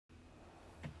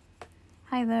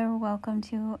Hi there, welcome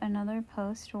to another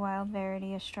post, Wild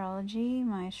Verity Astrology,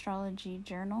 my astrology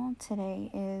journal.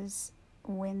 Today is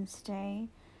Wednesday,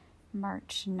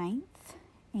 March 9th,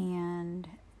 and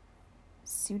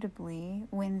suitably,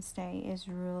 Wednesday is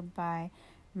ruled by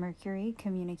Mercury,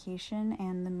 communication,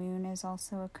 and the moon is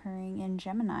also occurring in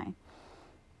Gemini.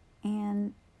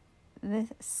 And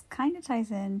this kind of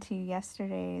ties into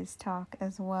yesterday's talk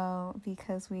as well,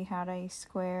 because we had a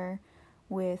square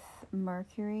with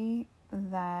Mercury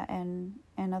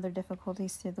and other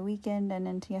difficulties through the weekend and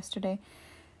into yesterday.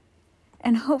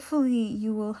 And hopefully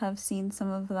you will have seen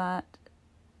some of that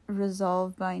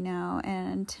resolved by now.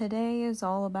 And today is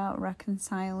all about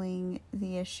reconciling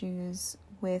the issues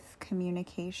with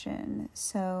communication.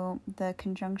 So the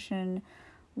conjunction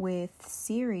with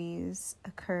Ceres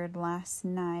occurred last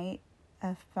night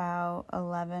about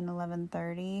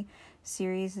 11:30.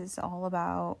 Ceres is all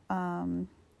about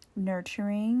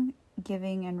nurturing,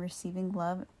 giving and receiving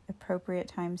love, appropriate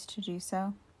times to do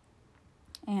so.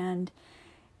 And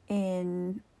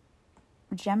in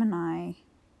Gemini,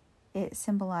 it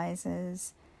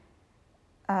symbolizes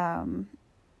the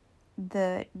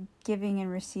giving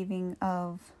and receiving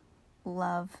of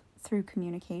love through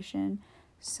communication.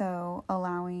 So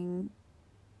allowing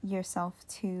yourself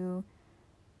to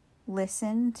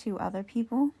listen to other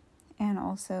people and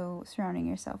also surrounding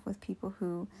yourself with people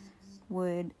who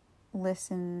would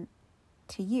listen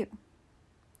to you.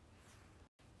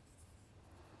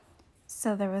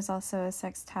 So there was also a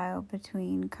sextile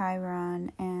between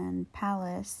Chiron and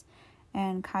Pallas,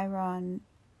 and Chiron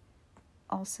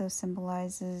also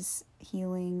symbolizes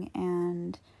healing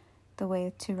and the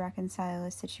way to reconcile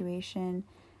a situation.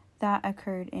 That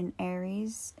occurred in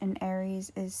Aries, and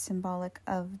Aries is symbolic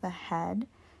of the head.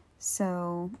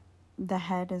 So the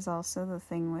head is also the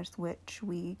thing with which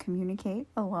we communicate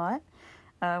a lot.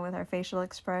 With our facial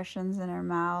expressions and our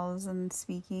mouths and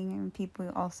speaking, and people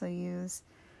also use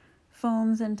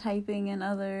phones and typing and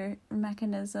other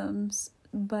mechanisms,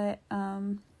 but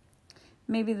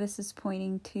maybe this is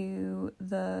pointing to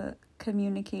the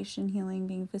communication healing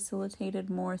being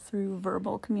facilitated more through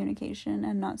verbal communication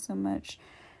and not so much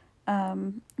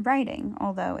writing,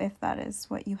 although if that is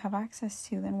what you have access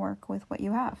to, then work with what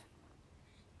you have.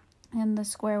 And the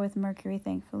square with Mercury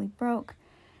thankfully broke,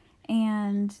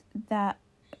 and that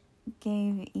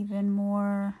gave even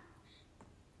more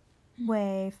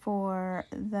way for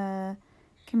the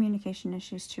communication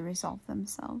issues to resolve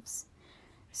themselves.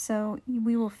 So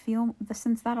we will feel,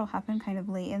 since that'll happen kind of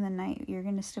late in the night, you're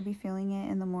going to still be feeling it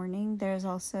in the morning. There's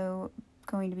also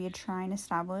going to be a trine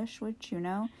established with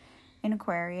Juno in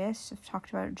Aquarius. I've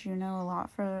talked about Juno a lot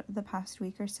for the past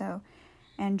week or so.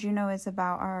 And Juno is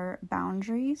about our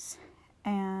boundaries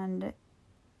and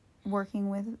working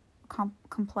with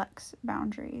complex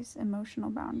boundaries, emotional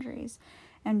boundaries.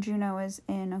 And Juno is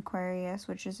in Aquarius,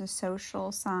 which is a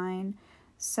social sign,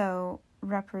 so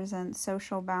represents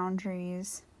social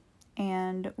boundaries.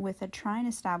 And with a trine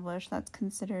established, that's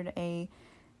considered a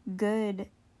good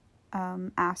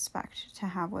aspect to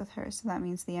have with her. So that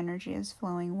means the energy is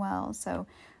flowing well. So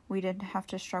we did have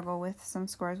to struggle with some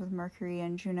squares with Mercury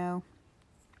and Juno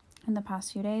in the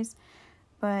past few days.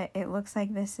 But it looks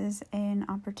like this is an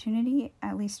opportunity,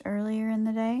 at least earlier in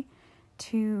the day,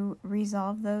 to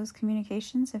resolve those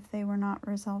communications if they were not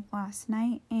resolved last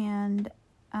night, and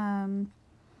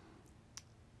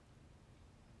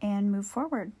move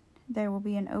forward. There will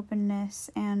be an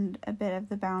openness and a bit of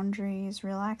the boundaries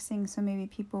relaxing, so maybe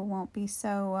people won't be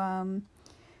so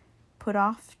put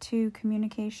off to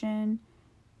communication,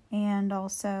 and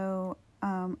also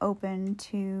open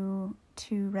to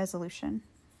resolution.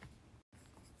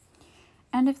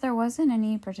 And if there wasn't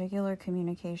any particular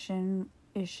communication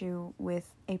issue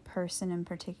with a person in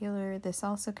particular, this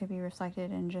also could be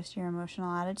reflected in just your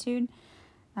emotional attitude,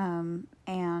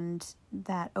 and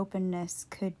that openness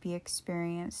could be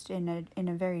experienced in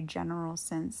a very general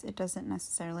sense. It doesn't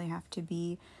necessarily have to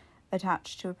be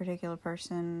attached to a particular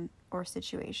person or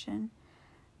situation.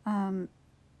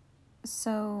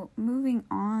 So moving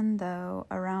on, though,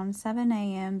 around 7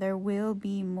 a.m. there will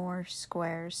be more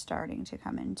squares starting to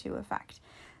come into effect.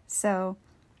 So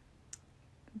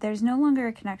there's no longer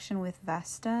a connection with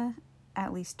Vesta,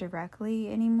 at least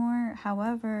directly, anymore.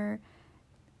 However,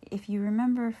 if you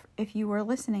remember, if you were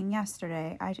listening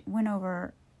yesterday, I went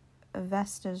over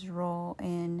Vesta's role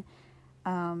in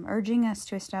urging us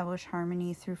to establish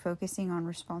harmony through focusing on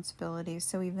responsibilities.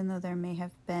 So even though there may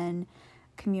have been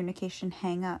communication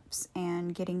hang-ups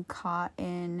and getting caught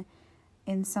in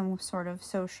some sort of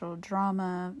social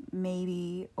drama,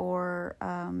 maybe, or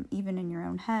even in your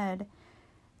own head,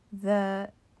 the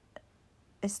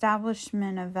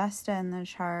establishment of Vesta in the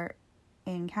chart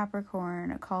in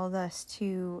Capricorn called us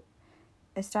to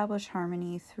establish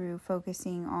harmony through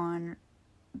focusing on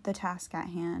the task at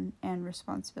hand and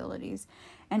responsibilities.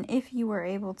 And if you were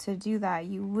able to do that,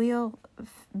 you will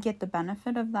get the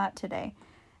benefit of that today,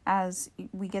 as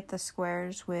we get the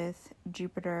squares with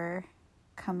Jupiter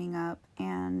coming up,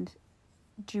 and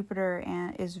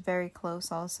Jupiter is very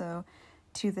close also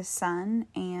to the Sun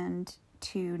and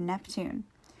to Neptune.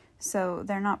 So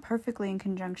they're not perfectly in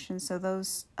conjunction, so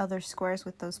those other squares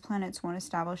with those planets won't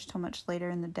establish till much later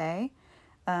in the day.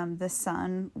 The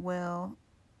Sun will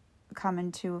come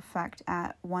into effect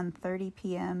at 1:30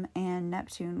 p.m. and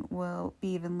Neptune will be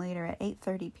even later at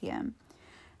 8:30 p.m.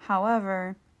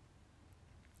 However,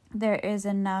 there is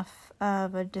enough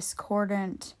of a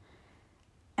discordant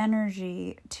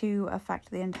energy to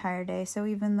affect the entire day. So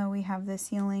even though we have this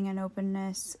healing and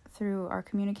openness through our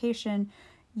communication,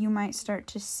 you might start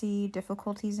to see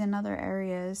difficulties in other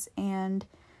areas. And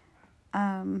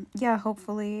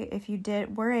hopefully if you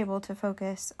were able to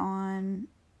focus on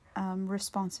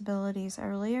responsibilities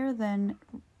earlier, then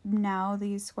now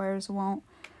these squares won't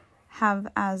have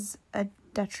as a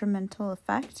detrimental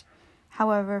effect.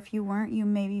 However, if you weren't, you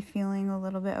may be feeling a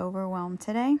little bit overwhelmed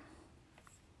today.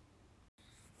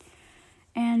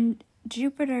 And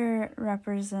Jupiter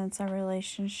represents our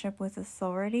relationship with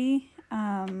authority,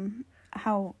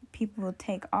 how people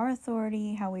take our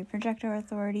authority, how we project our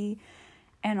authority,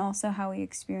 and also how we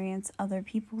experience other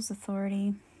people's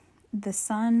authority. The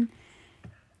Sun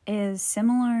is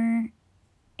similar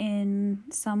in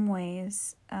some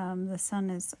ways. The Sun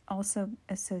is also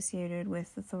associated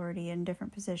with authority in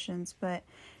different positions, but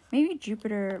maybe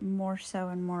Jupiter more so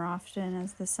and more often,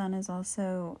 as the Sun is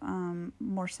also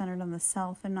more centered on the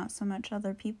self and not so much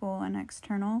other people and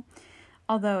external,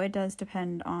 although it does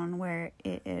depend on where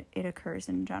it occurs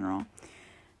in general.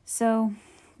 So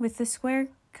with the square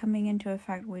coming into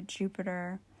effect with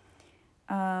Jupiter,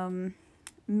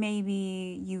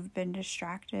 maybe you've been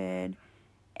distracted,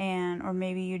 or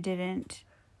maybe you didn't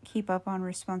keep up on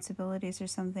responsibilities or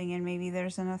something, and maybe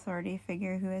there's an authority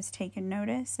figure who has taken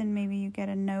notice, and maybe you get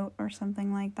a note or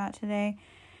something like that today.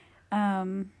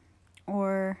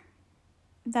 Or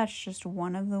that's just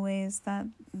one of the ways that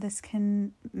this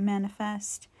can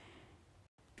manifest.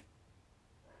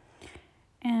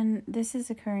 And this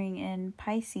is occurring in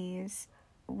Pisces,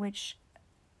 which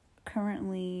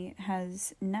currently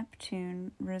has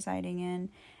Neptune residing in,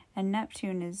 and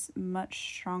Neptune is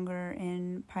much stronger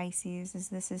in Pisces, as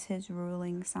this is his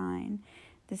ruling sign.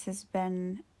 This has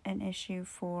been an issue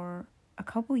for a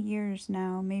couple years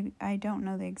now, maybe, I don't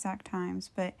know the exact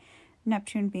times, but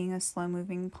Neptune being a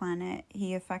slow-moving planet,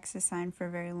 he affects the sign for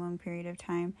a very long period of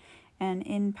time. And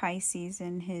in Pisces,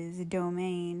 in his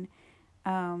domain,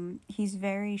 he's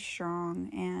very strong,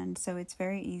 and so it's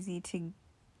very easy to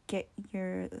get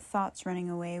your thoughts running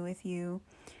away with you,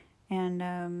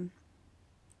 and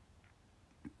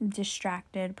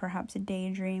distracted, perhaps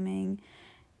daydreaming,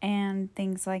 and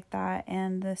things like that.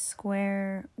 And the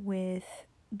square with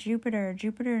Jupiter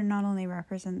not only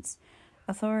represents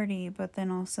authority, but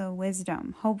then also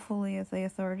wisdom. Hopefully, if the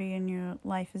authority in your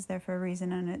life is there for a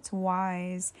reason, and it's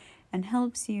wise and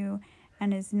helps you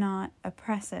and is not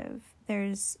oppressive.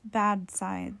 There's bad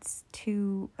sides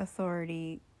to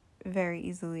authority very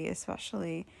easily,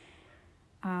 especially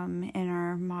in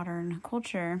our modern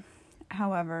culture.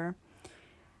 However,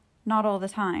 not all the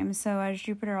time. So as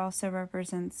Jupiter also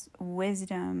represents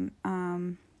wisdom,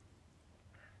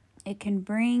 it can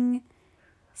bring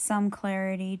some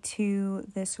clarity to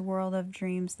this world of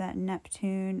dreams that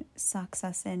Neptune sucks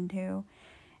us into.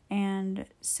 And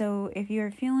so if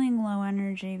you're feeling low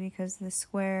energy because the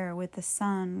square with the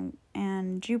Sun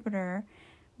and Jupiter,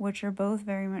 which are both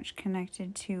very much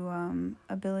connected to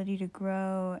ability to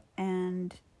grow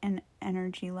and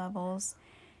energy levels,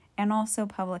 and also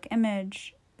public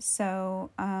image. So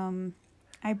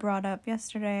I brought up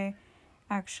yesterday,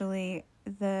 actually,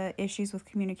 the issues with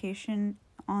communication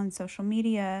on social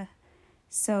media.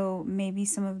 So maybe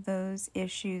some of those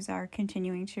issues are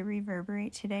continuing to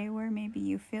reverberate today, where maybe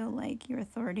you feel like your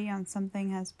authority on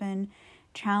something has been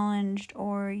challenged,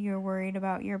 or you're worried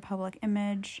about your public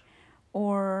image,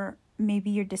 or maybe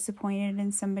you're disappointed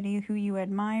in somebody who you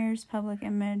admire's public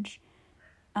image.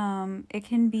 It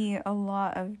can be a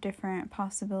lot of different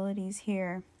possibilities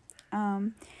here.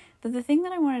 But the thing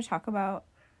that I want to talk about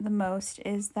the most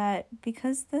is that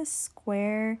because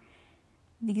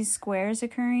these squares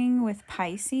occurring with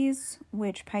Pisces,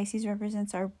 which Pisces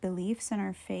represents our beliefs and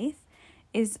our faith,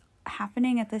 is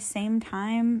happening at the same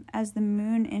time as the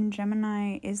moon in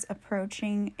Gemini is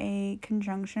approaching a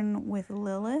conjunction with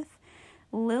Lilith.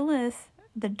 Lilith,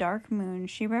 the dark moon,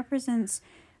 she represents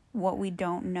what we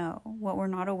don't know, what we're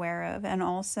not aware of, and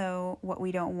also what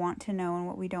we don't want to know and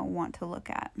what we don't want to look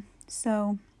at.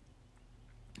 So,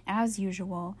 as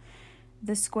usual,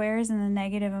 the squares and the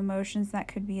negative emotions that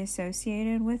could be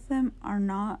associated with them are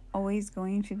not always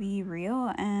going to be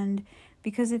real, and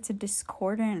because it's a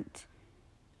discordant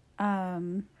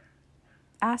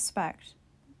aspect,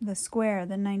 the square,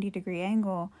 the 90-degree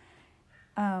angle,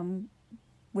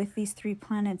 with these 3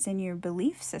 planets in your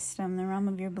belief system, the realm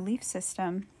of your belief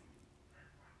system,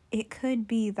 it could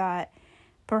be that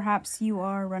perhaps you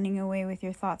are running away with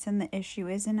your thoughts and the issue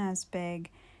isn't as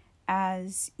big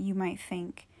as you might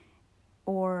think,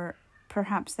 or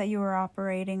perhaps that you are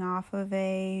operating off of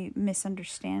a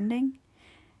misunderstanding.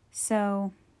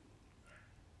 So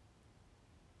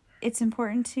it's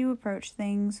important to approach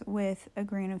things with a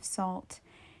grain of salt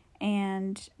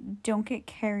and don't get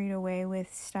carried away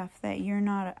with stuff that you're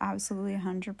not absolutely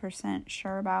 100%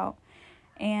 sure about.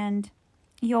 And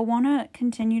you'll want to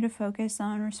continue to focus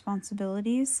on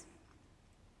responsibilities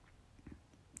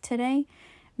today,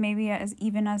 maybe as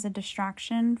a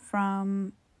distraction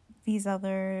from these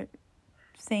other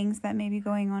things that may be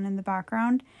going on in the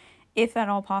background, if at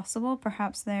all possible.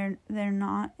 Perhaps they're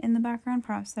not in the background,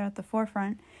 perhaps they're at the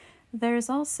forefront. There's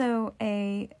also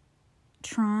a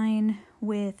trine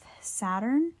with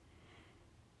Saturn,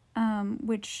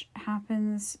 which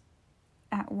happens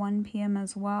at 1 p.m.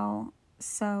 as well.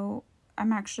 So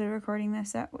I'm actually recording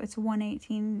this it's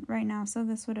 1:18 right now, so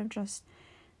this would have just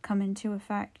come into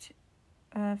effect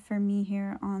for me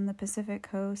here on the Pacific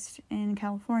Coast in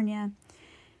California.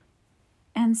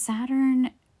 And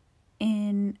Saturn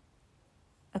in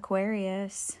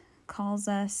Aquarius calls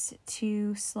us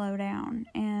to slow down,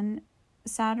 and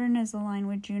Saturn is aligned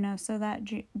with Juno, so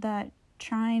that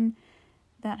trine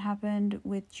that happened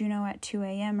with Juno at 2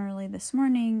 a.m. early this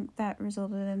morning, that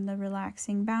resulted in the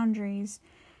relaxing boundaries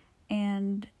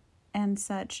and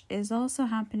such, is also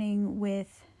happening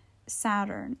with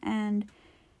Saturn. And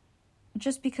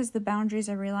just because the boundaries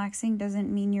are relaxing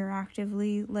doesn't mean you're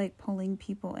actively like pulling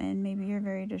people in. Maybe you're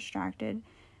very distracted.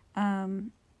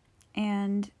 And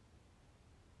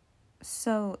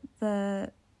so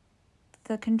the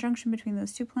conjunction between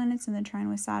those 2 planets and the trine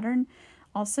with Saturn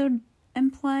also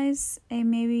implies a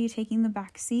maybe taking the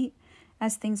back seat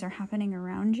as things are happening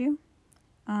around you.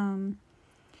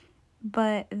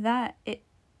 But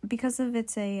because of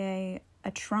it's a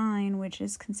trine, which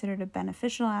is considered a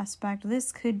beneficial aspect,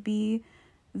 this could be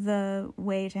the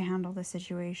way to handle the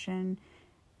situation.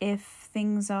 If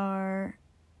things are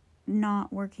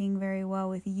not working very well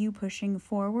with you pushing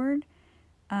forward,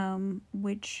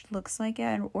 which looks like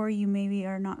it, or you maybe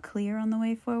are not clear on the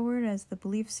way forward as the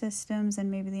belief systems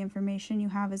and maybe the information you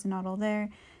have is not all there.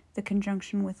 The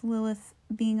conjunction with Lilith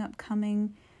being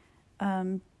upcoming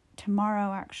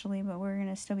tomorrow actually, but we're going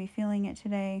to still be feeling it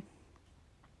today.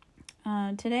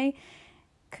 Today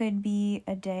could be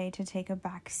a day to take a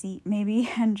back seat maybe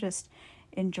and just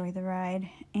enjoy the ride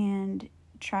and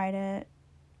try to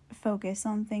focus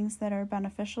on things that are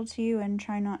beneficial to you and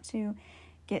try not to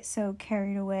get so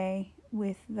carried away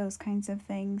with those kinds of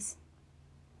things.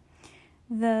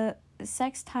 The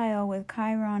sextile with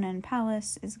Chiron and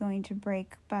Pallas is going to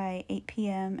break by 8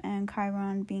 p.m. and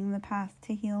Chiron being the path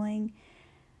to healing,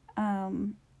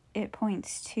 it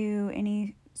points to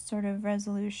any sort of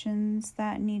resolutions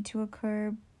that need to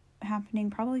occur happening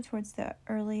probably towards the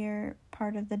earlier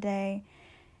part of the day,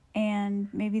 and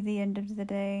maybe the end of the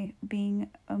day being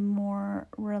a more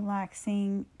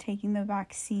relaxing, taking the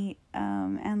back seat,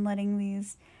 and letting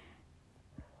these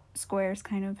squares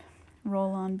kind of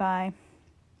roll on by.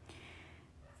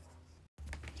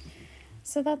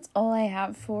 So that's all I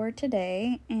have for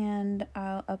today, and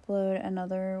I'll upload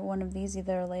another one of these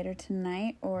either later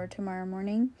tonight or tomorrow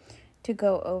morning to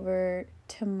go over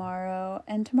tomorrow.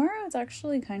 And tomorrow is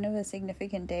actually kind of a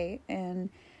significant day, and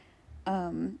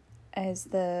as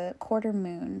the quarter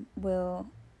moon will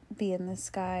be in the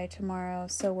sky tomorrow,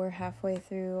 so we're halfway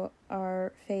through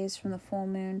our phase from the full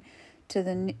moon from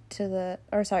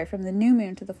the new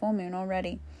moon to the full moon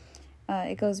already.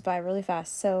 It goes by really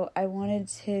fast, so I wanted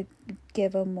to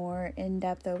give a more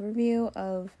in-depth overview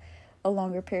of a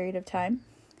longer period of time.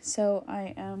 So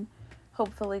I am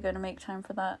hopefully going to make time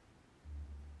for that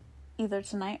either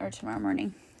tonight or tomorrow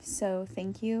morning. So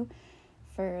thank you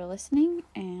for listening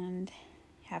and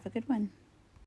have a good one.